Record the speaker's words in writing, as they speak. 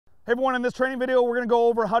Hey everyone, in this training video, we're going to go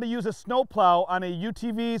over how to use a snowplow on a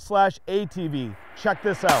UTV/ATV. Check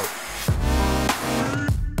this out.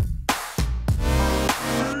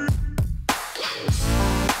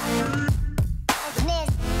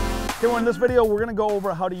 Okay, well, in this video, we're going to go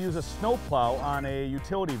over how to use a snowplow on a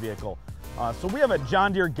utility vehicle. So we have a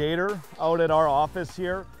John Deere Gator out at our office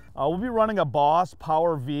here. We'll be running a Boss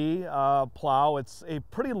Power V plow. It's a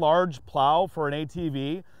pretty large plow for an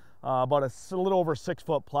ATV. About a little over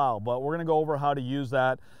 6-foot plow, but we're going to go over how to use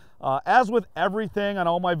that. As with everything on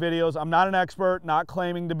all my videos, I'm not an expert, not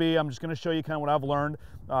claiming to be. I'm just going to show you kind of what I've learned.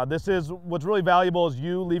 What's really valuable is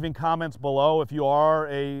you leaving comments below. If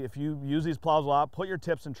you use these plows a lot, put your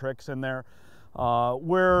tips and tricks in there. I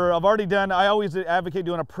always advocate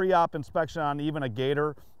doing a pre-op inspection on even a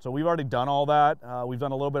Gator. So we've already done all that. We've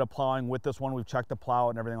done a little bit of plowing with this one. We've checked the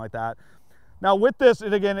plow and everything like that. Now with this,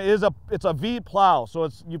 it's a V plow, so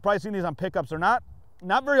you've probably seen these on pickups. They're not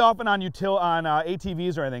very often on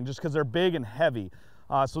ATVs or anything, just because they're big and heavy.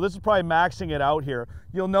 So this is probably maxing it out here.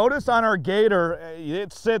 You'll notice on our Gator,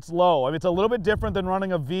 it sits low. I mean, it's a little bit different than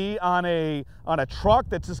running a V on a truck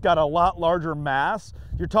that's just got a lot larger mass.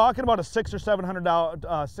 You're talking about a 600 or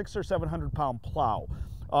 700 pound plow.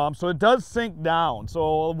 So it does sink down.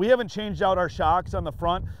 So we haven't changed out our shocks on the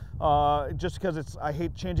front. Just because I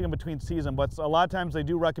hate changing them between season, but a lot of times they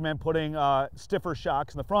do recommend putting stiffer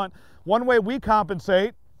shocks in the front. One way we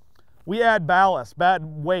compensate, we add ballast,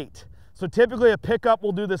 weight. So typically a pickup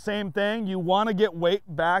will do the same thing. You want to get weight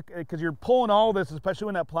back because you're pulling all this, especially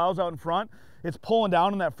when that plow's out in front. It's pulling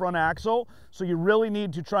down in that front axle. So you really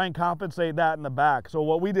need to try and compensate that in the back. So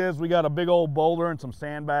what we did is we got a big old boulder and some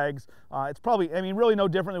sandbags. It's probably, I mean, really no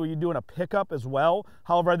different than what you do in a pickup as well.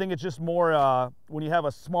 However, I think it's just more when you have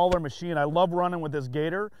a smaller machine. I love running with this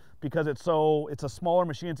Gator because it's a smaller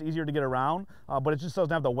machine. It's easier to get around, but it just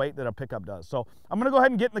doesn't have the weight that a pickup does. So I'm going to go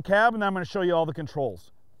ahead and get in the cab, and then I'm going to show you all the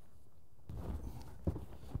controls.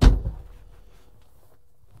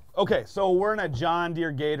 Okay, so we're in a John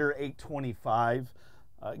Deere Gator 825.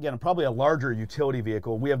 Again, probably a larger utility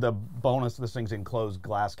vehicle. We have the bonus, this thing's enclosed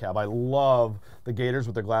glass cab. I love the Gators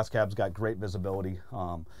with their glass cabs, got great visibility.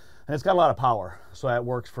 And it's got a lot of power, so that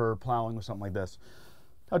works for plowing with something like this.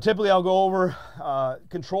 Now, typically I'll go over,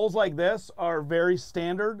 controls like this are very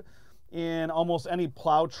standard in almost any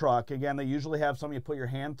plow truck. Again, they usually have something you put your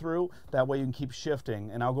hand through. That way you can keep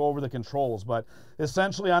shifting, and I'll go over the controls. But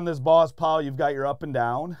essentially on this Boss plow, you've got your up and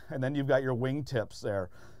down, and then you've got your wing tips there.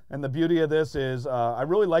 And the beauty of this is, I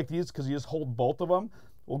really like these because you just hold both of them.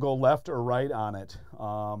 We'll go left or right on it.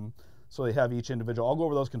 So they have each individual. I'll go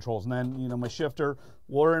over those controls. And then, my shifter,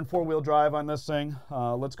 we're in 4-wheel drive on this thing.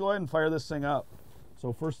 Let's go ahead and fire this thing up.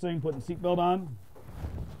 So first thing, putting the seatbelt on.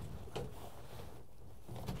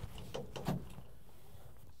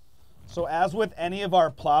 So as with any of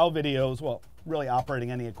our plow videos, well, really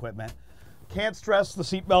operating any equipment, can't stress the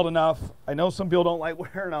seatbelt enough. I know some people don't like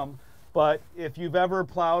wearing them, but if you've ever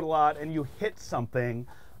plowed a lot and you hit something,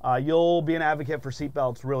 you'll be an advocate for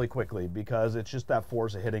seatbelts really quickly because it's just that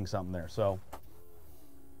force of hitting something there. So,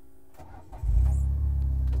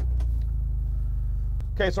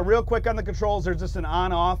 okay, so real quick on the controls, there's just an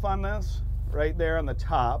on-off on this right there on the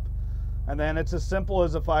top. And then it's as simple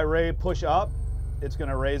as if I push up, it's going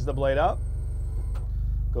to raise the blade up,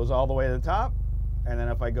 goes all the way to the top, and then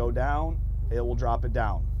if I go down, it will drop it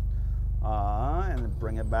down. And then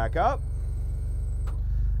bring it back up.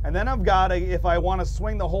 And then I've got if I want to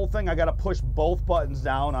swing the whole thing, I got to push both buttons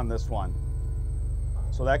down on this one.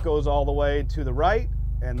 So that goes all the way to the right,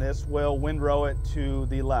 and this will windrow it to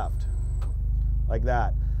the left, like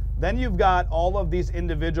that. Then you've got all of these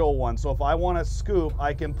individual ones. So if I want to scoop,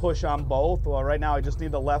 I can push on both. Well, right now I just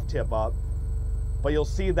need the left tip up. But you'll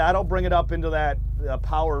see that'll bring it up into that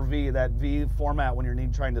Power V, that V format when you're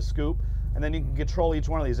trying to scoop. And then you can control each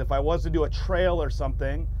one of these. If I was to do a trail or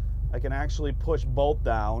something, I can actually push both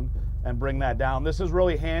down and bring that down. This is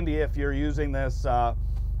really handy if you're using this to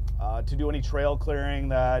do any trail clearing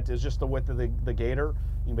that is just the width of the Gator.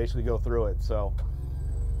 You can basically go through it. So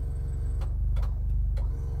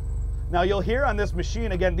now you'll hear on this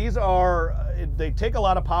machine, again, they take a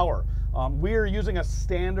lot of power. We're using a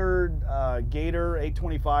standard Gator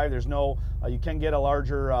 825. There's no, you can get a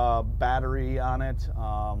larger battery on it.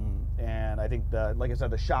 And I think, like I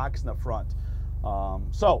said, the shock's in the front.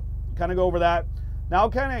 So kind of go over that. Now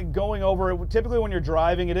kind of going over it, typically when you're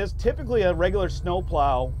driving, it is typically a regular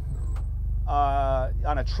snowplow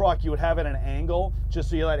on a truck. You would have it at an angle just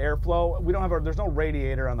so you let airflow. We don't have there's no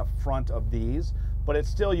radiator on the front of these. but it's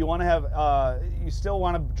still, you want to have, you still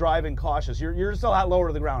want to drive in cautious. You're still a lot lower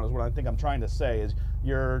to the ground is what I think I'm trying to say, is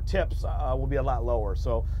your tips will be a lot lower.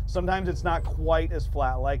 So sometimes it's not quite as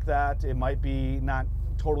flat like that. It might be not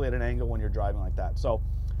totally at an angle when you're driving like that. So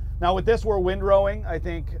now with this, we're windrowing. I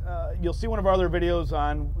think you'll see one of our other videos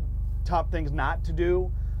on top things not to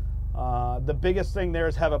do. The biggest thing there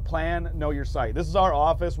is have a plan, know your site. This is our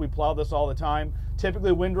office. We plow this all the time.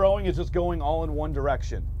 Typically windrowing is just going all in one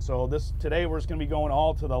direction. So today we're just going to be going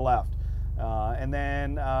all to the left. And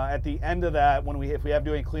then at the end of that, if we have to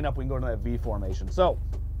do any cleanup, we can go to that V formation. So,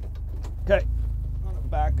 okay, I'm going to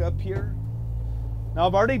back up here. Now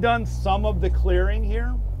I've already done some of the clearing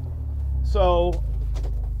here. So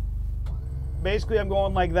basically I'm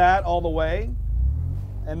going like that all the way,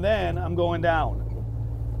 and then I'm going down.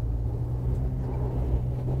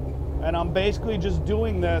 And I'm basically just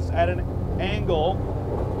doing this at an angle,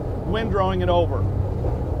 windrowing it over.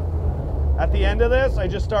 At the end of this, I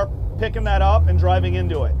just start picking that up and driving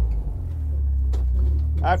into it.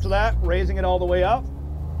 After that, raising it all the way up.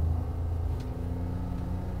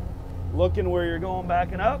 Looking where you're going,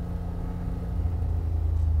 backing up.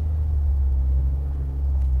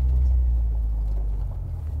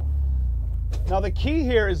 Now the key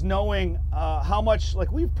here is knowing how much,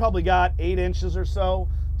 like we've probably got 8 inches or so.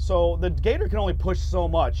 So the Gator can only push so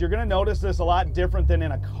much. You're gonna notice this a lot different than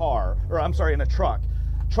in a car, or I'm sorry, in a truck.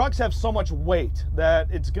 Trucks have so much weight that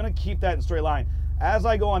it's gonna keep that in straight line. As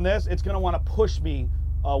I go on this, it's gonna wanna push me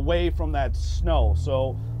away from that snow.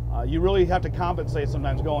 So you really have to compensate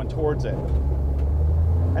sometimes going towards it.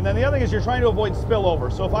 And then the other thing is you're trying to avoid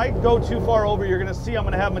spillover. So if I go too far over, you're gonna see I'm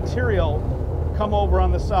gonna have material come over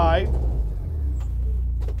on the side.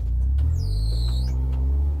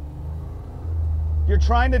 You're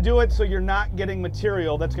trying to do it so you're not getting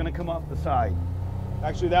material that's going to come off the side.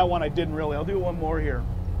 Actually, that one I didn't really. I'll do one more here.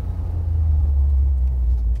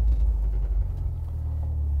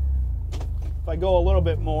 If I go a little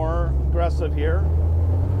bit more aggressive here.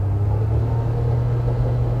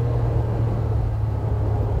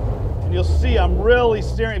 And you'll see I'm really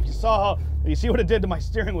steering. If you saw how, you see what it did to my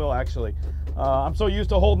steering wheel actually. I'm so used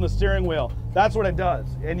to holding the steering wheel. That's what it does.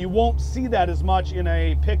 And you won't see that as much in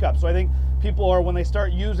a pickup. So I think people are, when they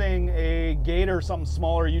start using a Gator or something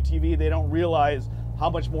smaller, UTV, they don't realize how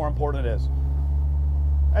much more important it is.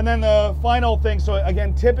 And then the final thing, so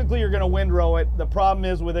again, typically you're gonna windrow it. The problem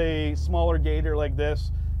is with a smaller Gator like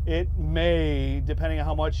this, it may, depending on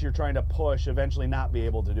how much you're trying to push, eventually not be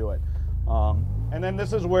able to do it. And then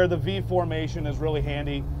this is where the V formation is really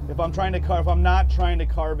handy. If I'm not trying to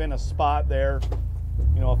carve in a spot there,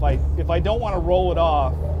 you know, if I don't want to roll it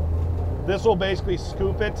off, this will basically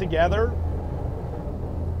scoop it together.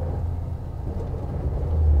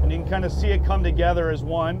 And you can kind of see it come together as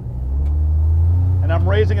one. And I'm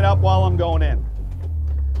raising it up while I'm going in.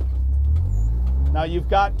 Now you've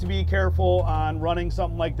got to be careful on running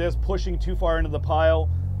something like this, pushing too far into the pile.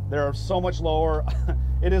 They're so much lower.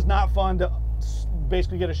 It is not fun to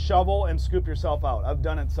basically get a shovel and scoop yourself out. I've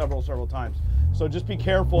done it several times. So just be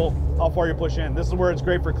careful how far you push in. This is where it's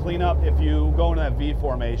great for cleanup if you go into that V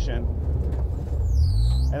formation.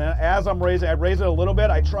 And then as I'm raising, I raise it a little bit.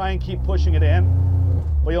 I try and keep pushing it in.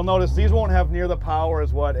 But you'll notice these won't have near the power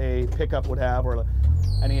as what a pickup would have or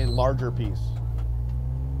any larger piece.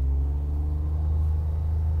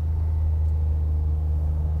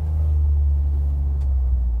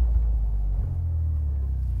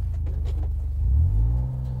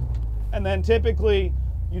 And then typically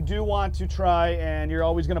you do want to try, and you're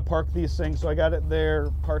always going to park these things. So I got it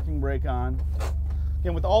there, parking brake on.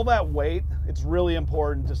 Again, with all that weight, it's really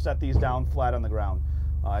important to set these down flat on the ground.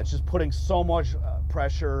 It's just putting so much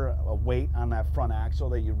pressure, weight on that front axle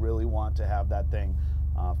that you really want to have that thing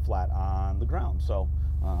flat on the ground. So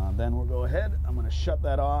then we'll go ahead. I'm going to shut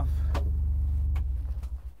that off.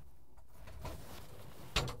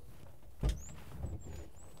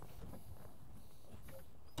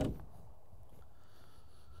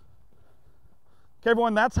 Okay,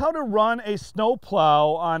 everyone, that's how to run a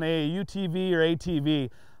snowplow on a UTV or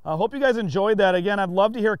ATV. I hope you guys enjoyed that. Again, I'd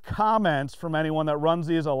love to hear comments from anyone that runs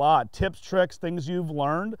these a lot. Tips, tricks, things you've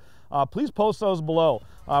learned. Please post those below.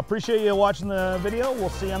 Appreciate you watching the video. We'll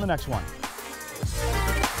see you on the next one.